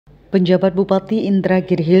Penjabat Bupati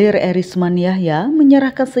Inhil Erisman Yahya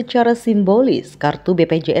menyerahkan secara simbolis kartu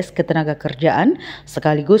Bpjs Ketenagakerjaan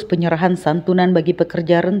sekaligus penyerahan santunan bagi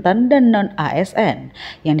pekerja rentan dan non-ASN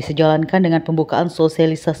yang disejalankan dengan pembukaan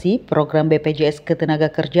sosialisasi program Bpjs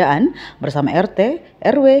Ketenagakerjaan bersama RT,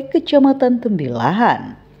 RW, Kecamatan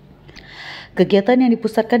Tembilahan. Kegiatan yang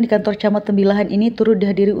dipusatkan di kantor Camat Tembilahan ini turut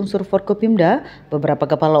dihadiri unsur Forkopimda, beberapa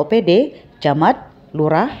kepala OPD, camat,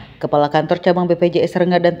 lurah, kepala kantor cabang Bpjs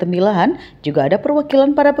Rentan dan Tembilahan, juga ada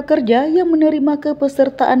perwakilan para pekerja yang menerima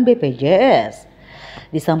kepesertaan BPJS.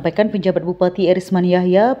 Disampaikan penjabat Bupati Erisman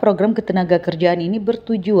Yahya, program Ketenagakerjaan ini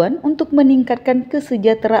bertujuan untuk meningkatkan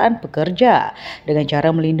kesejahteraan pekerja dengan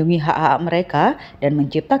cara melindungi hak-hak mereka dan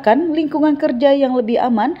menciptakan lingkungan kerja yang lebih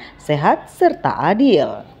aman, sehat, serta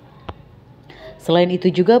adil. Selain itu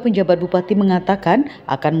juga penjabat Bupati mengatakan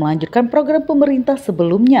akan melanjutkan program pemerintah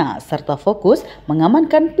sebelumnya serta fokus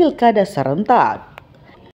mengamankan pilkada serentak.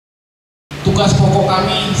 Tugas pokok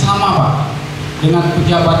kami sama Pak dengan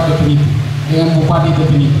pejabat definitif, dengan Bupati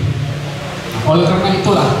definitif. Oleh karena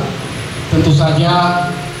itulah tentu saja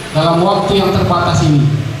dalam waktu yang terbatas ini,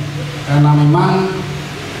 karena memang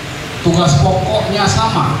tugas pokoknya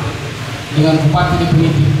sama dengan Bupati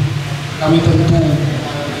definitif, kami tentu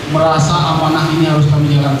merasa amanah ini harus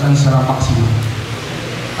kami jalankan secara maksimal.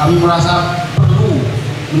 Kami merasa perlu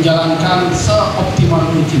menjalankan seoptimal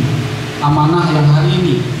mungkin amanah yang hari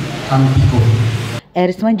ini kami pikul.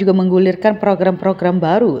 Erisman juga menggulirkan program-program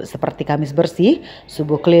baru seperti Kamis Bersih,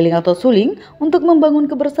 Subuh Keliling atau Suling untuk membangun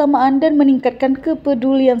kebersamaan dan meningkatkan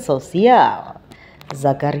kepedulian sosial.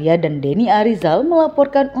 Zakaria dan Denny Arizal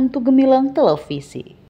melaporkan untuk Gemilang Televisi.